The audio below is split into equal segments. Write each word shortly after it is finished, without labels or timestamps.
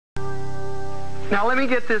Now, let me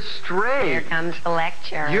get this straight. Here comes the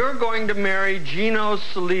lecture. You're going to marry Gino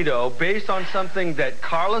Soleito based on something that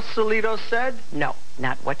Carla Soleito said? No,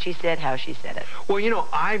 not what she said, how she said it. Well, you know,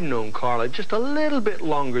 I've known Carla just a little bit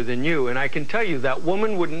longer than you, and I can tell you that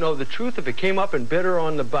woman wouldn't know the truth if it came up and bit her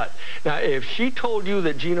on the butt. Now, if she told you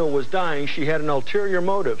that Gino was dying, she had an ulterior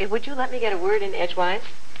motive. Would you let me get a word in edgewise?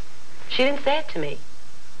 She didn't say it to me.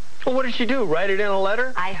 Well, what did she do, write it in a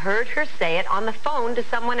letter? I heard her say it on the phone to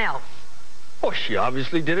someone else. Well, she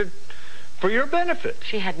obviously did it for your benefit.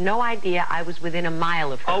 She had no idea I was within a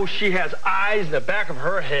mile of her. Oh, she has eyes in the back of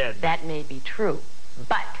her head. That may be true,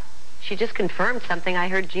 but she just confirmed something I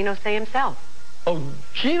heard Gino say himself. Oh,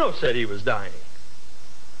 Gino said he was dying.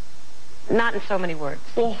 Not in so many words.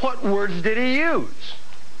 Well, what words did he use?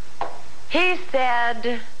 He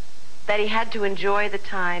said that he had to enjoy the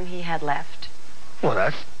time he had left. Well,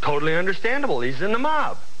 that's totally understandable. He's in the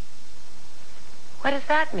mob. What does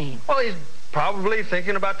that mean? Well, he's probably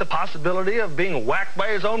thinking about the possibility of being whacked by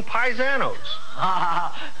his own paisanos.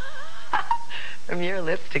 From your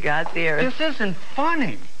lips to God's ears. This isn't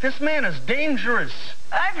funny. This man is dangerous.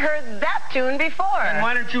 I've heard that tune before. And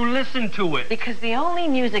why don't you listen to it? Because the only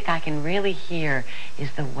music I can really hear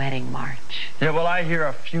is the wedding march. Yeah, well, I hear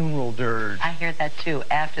a funeral dirge. I hear that, too,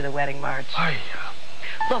 after the wedding march.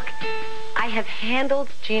 Look, I have handled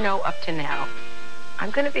Gino up to now.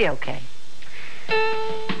 I'm going to be okay.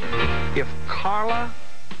 If Carla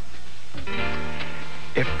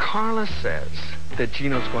says that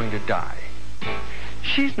Gino's going to die,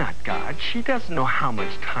 she's not God. She doesn't know how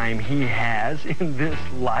much time he has in this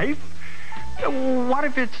life. What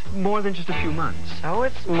if it's more than just a few months? So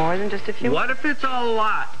it's more than just a few months? What if it's a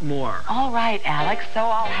lot more? All right, Alex, so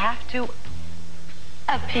I'll have to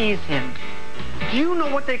appease him. Do you know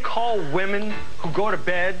what they call women who go to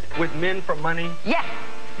bed with men for money? Yes,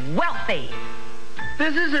 wealthy.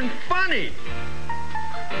 This isn't funny.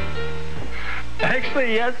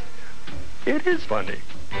 Actually, yes, it is funny.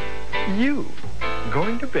 You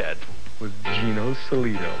going to bed with Gino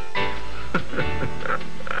Soleito.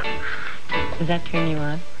 Does that turn you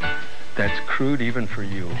on? That's crude even for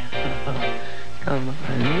you. Come on.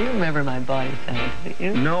 You remember my body size, don't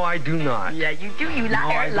you? No, I do not. Yeah, you do, you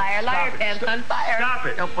liar, No, liar, liar, pants on fire. Stop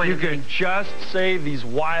it. Don't point You at can me. just say these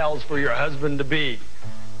wiles for your husband-to-be.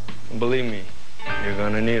 And believe me, you're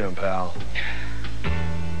gonna need them, pal.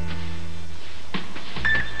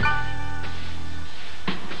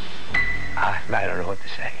 I don't know what to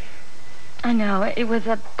say. I know. It was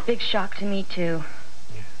a big shock to me, too.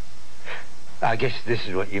 Yeah. I guess this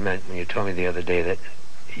is what you meant when you told me the other day that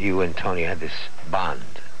you and Tony had this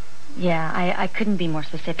bond. Yeah, I couldn't be more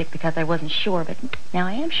specific because I wasn't sure, but now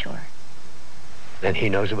I am sure. And he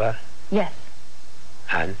knows about it? Yes.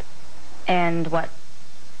 And? And what?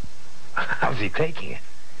 How's he taking it?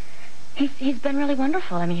 He's been really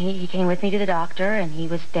wonderful. I mean, he came with me to the doctor, and he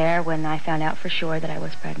was there when I found out for sure that I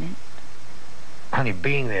was pregnant. Honey,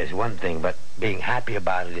 being there is one thing, but being happy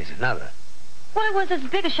about it is another. Well, it was as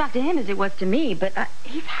big a shock to him as it was to me, but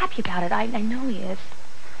he's happy about it. I know he is.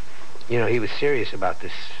 You know, he was serious about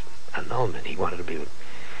this annulment. He wanted to be with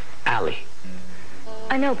Allie.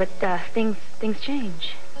 I know, but things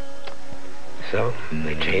change. So,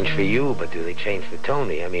 they change for you, but do they change for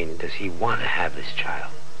Tony? I mean, does he want to have this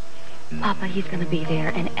child? Papa, he's going to be there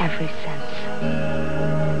in every sense.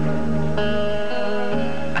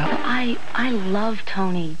 I love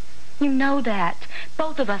Tony. You know that.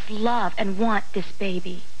 Both of us love and want this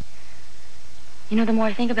baby. You know, the more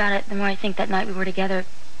I think about it, the more I think that night we were together,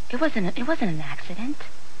 it wasn't an accident.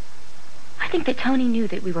 I think that Tony knew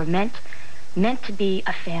that we were meant to be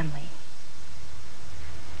a family.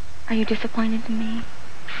 Are you disappointed in me?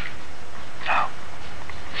 No.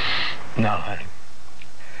 No, honey.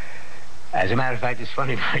 As a matter of fact, it's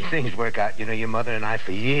funny how things work out. You know, your mother and I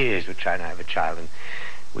for years were trying to have a child, and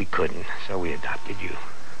we couldn't, so we adopted you.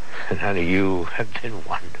 And honey, you have been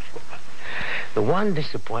wonderful. The one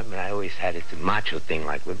disappointment I always had is the macho thing,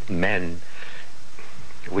 like with men.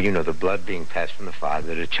 Well, you know, the blood being passed from the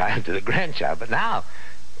father to the child to the grandchild. But now,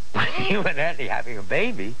 when you and Eddie having a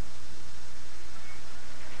baby,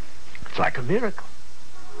 it's like a miracle.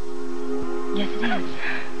 Yes, it is.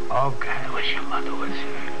 Oh, God, I wish your mother was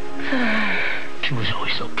here. She was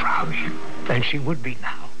always so proud of you. And she would be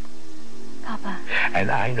now. Papa. And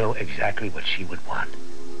I know exactly what she would want.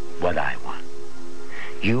 What I want.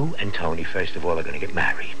 You and Tony, first of all, are going to get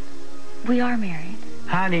married. We are married.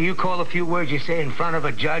 Honey, you call a few words you say in front of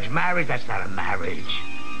a judge married? That's not a marriage.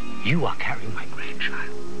 You are carrying my grandchild.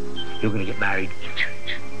 You're going to get married in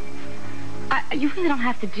church. You really don't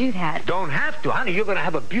have to do that. Don't have to, honey. You're going to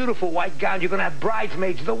have a beautiful white gown. You're going to have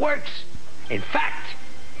bridesmaids, the works. In fact,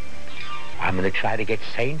 I'm going to try to get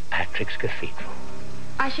St. Patrick's Cathedral.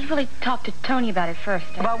 I should really talk to Tony about it first.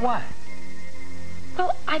 About what?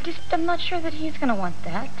 Well, I'm not sure that he's going to want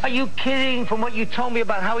that. Are you kidding? From what you told me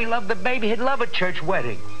about how he loved the baby, he'd love a church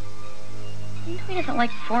wedding. You know he doesn't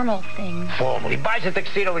like formal things. Formal? He buys a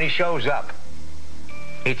tuxedo when he shows up.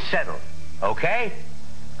 It's settled, okay?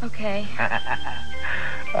 Okay.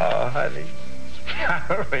 Oh, honey.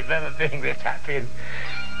 Another thing that's happened.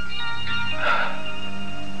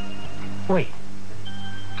 Wait.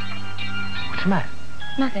 What's the matter?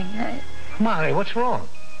 Nothing. Molly, what's wrong?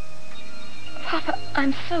 Papa,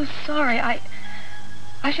 I'm so sorry. I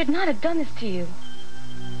should not have done this to you.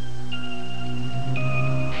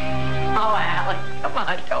 Oh, Alex, come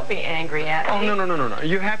on, don't be angry at me. Oh, no.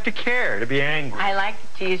 You have to care to be angry. I like to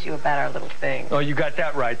tease you about our little thing. Oh, you got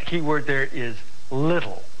that right. The key word there is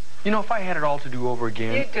little. You know, if I had it all to do over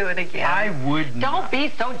again... You do it again. I would not. Don't be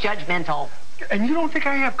so judgmental. And you don't think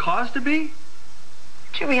I have cause to be?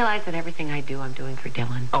 Don't you realize that everything I do, I'm doing for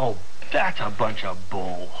Dylan? Oh, that's a bunch of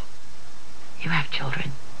bull. You have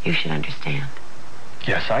children. You should understand.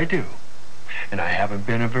 Yes, I do. And I haven't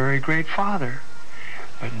been a very great father.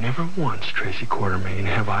 But never once, Tracy Quartermaine,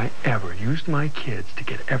 have I ever used my kids to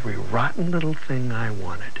get every rotten little thing I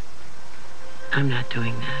wanted. I'm not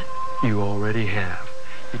doing that. You already have.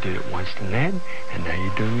 You did it once to Ned, and now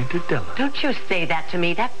you're doing it to Dylan. Don't you say that to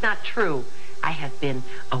me. That's not true. I have been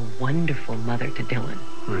a wonderful mother to Dylan.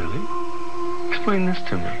 Really? Explain this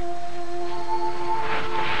to me.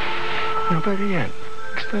 No, better yet,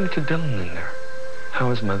 explain it to Dylan in there.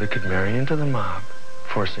 How his mother could marry into the mob,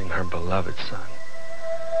 forcing her beloved son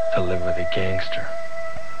to live with a gangster.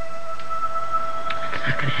 It's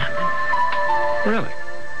not going to happen. Really?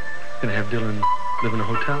 Gonna have Dylan live in a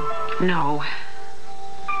hotel? No.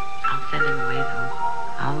 I'll send him away, though.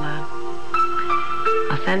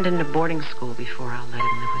 I'll send him to boarding school before I'll let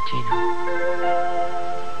him live with Gino.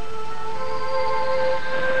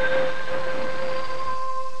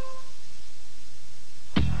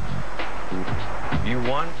 You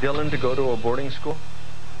want Dylan to go to a boarding school?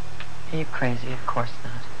 Are you crazy? Of course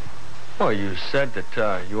not. Well, you said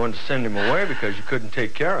that you wanted to send him away because you couldn't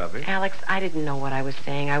take care of him. Alex, I didn't know what I was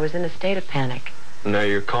saying. I was in a state of panic. Now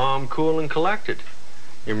you're calm, cool, and collected.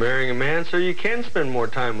 You're marrying a man so you can spend more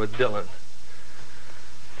time with Dylan.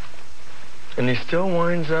 And he still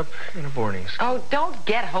winds up in a boarding school. Oh, don't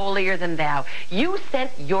get holier than thou. You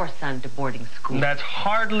sent your son to boarding school. That's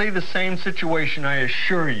hardly the same situation, I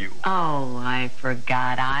assure you. Oh, I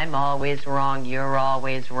forgot. I'm always wrong. You're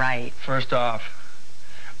always right. First off,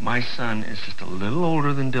 my son is just a little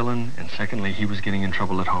older than Dylan, and secondly, he was getting in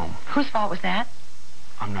trouble at home. Whose fault was that?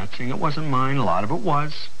 I'm not saying it wasn't mine. A lot of it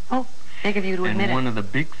was. Oh, big of you to admit it. And one of the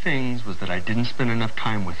big things was that I didn't spend enough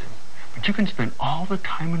time with him. But you can spend all the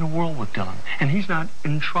time in the world with Dylan, and he's not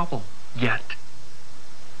in trouble yet.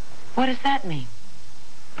 What does that mean?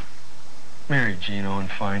 Marry Gino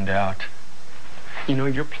and find out. You know,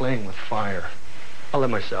 you're playing with fire. I'll let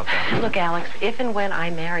myself out. Look, Alex, if and when I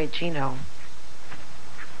marry Gino,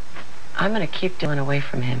 I'm going to keep Dylan away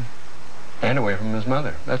from him. And away from his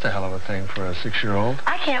mother. That's a hell of a thing for a 6-year-old.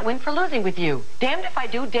 I can't win for losing with you. Damned if I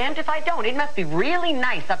do, damned if I don't. It must be really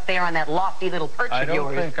nice up there on that lofty little perch of yours. I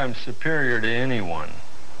don't think I'm superior to anyone.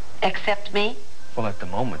 Except me? Well, at the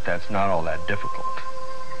moment, that's not all that difficult.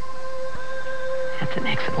 That's an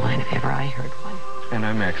exit line if ever I heard one. And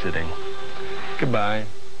I'm exiting. Goodbye.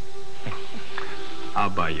 I'll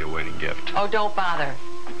buy you a wedding gift. Oh, don't bother.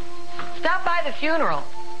 Stop by the funeral.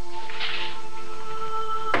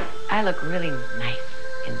 I look really nice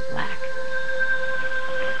in black.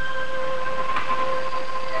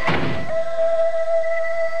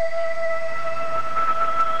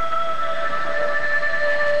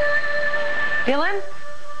 Dylan?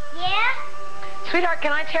 Yeah? Sweetheart,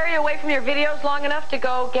 can I tear you away from your videos long enough to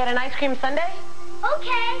go get an ice cream sundae?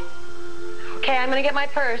 Okay. Okay, I'm gonna get my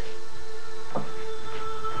purse.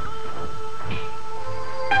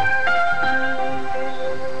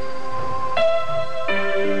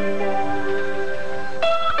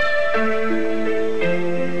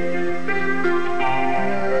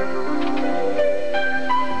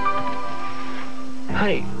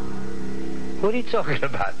 Honey, what are you talking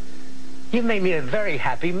about? You made me a very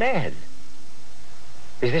happy man.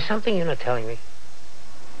 Is there something you're not telling me?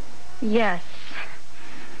 Yes.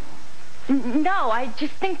 No, I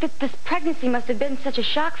just think that this pregnancy must have been such a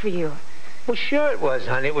shock for you. Well, sure it was,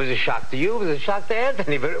 honey. It was a shock to you. It was a shock to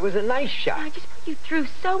Anthony, but it was a nice shock. I just put you through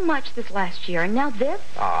so much this last year, and now this?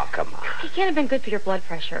 Oh, come on. It can't have been good for your blood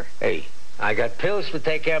pressure. Hey, I got pills to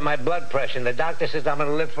take care of my blood pressure, and the doctor says I'm going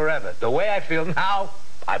to live forever. The way I feel now,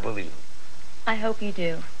 I believe him. I hope you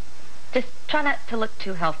do. Just try not to look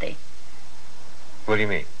too healthy. What do you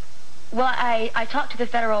mean? Well, I talked to the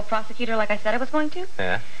federal prosecutor like I said I was going to.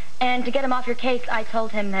 Yeah? And to get him off your case, I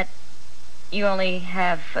told him that you only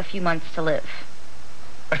have a few months to live.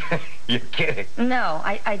 You're kidding. No,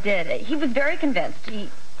 I did. He was very convinced.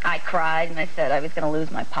 I cried and I said I was going to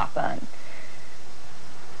lose my papa. And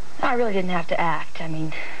I really didn't have to act. I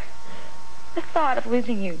mean, the thought of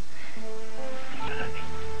losing you.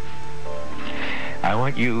 I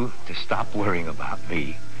want you to stop worrying about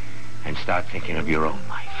me and start thinking of your own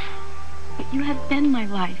life. But you have been my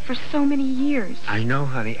life for so many years. I know,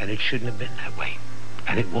 honey, and it shouldn't have been that way.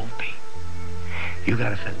 And it won't be. You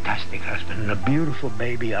got a fantastic husband and a beautiful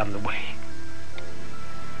baby on the way.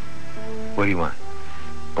 What do you want?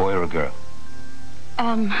 Boy or a girl?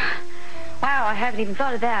 Wow, I haven't even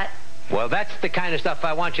thought of that. Well, that's the kind of stuff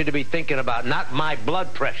I want you to be thinking about, not my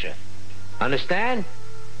blood pressure. Understand?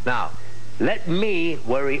 Now, let me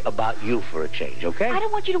worry about you for a change, okay? I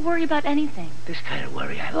don't want you to worry about anything. This kind of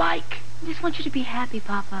worry I like. I just want you to be happy,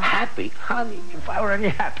 Papa. Happy? Honey, if I were any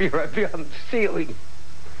happier, I'd be on the ceiling.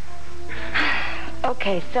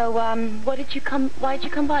 Okay, so, why did you come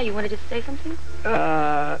by? You wanted to say something?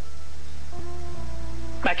 I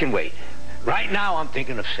can wait. Right now, I'm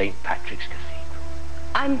thinking of St. Patrick's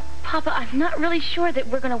Cathedral. Papa, I'm not really sure that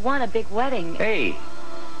we're going to want a big wedding. Hey,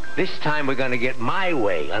 this time we're going to get my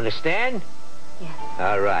way, understand? Yeah.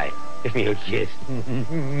 All right. Give me a kiss.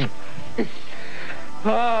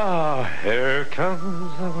 Oh, here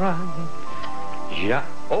comes the run. Yeah.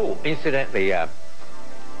 Oh, incidentally,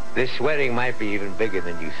 this wedding might be even bigger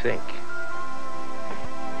than you think.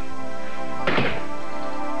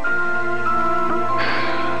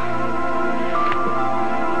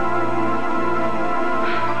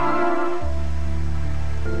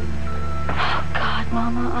 Oh, God,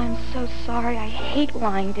 Mama, I'm so sorry. I hate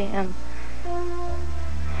lying to him.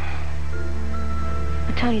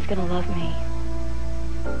 But Tony's gonna love me.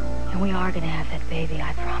 And we are gonna have that baby,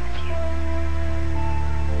 I promise you.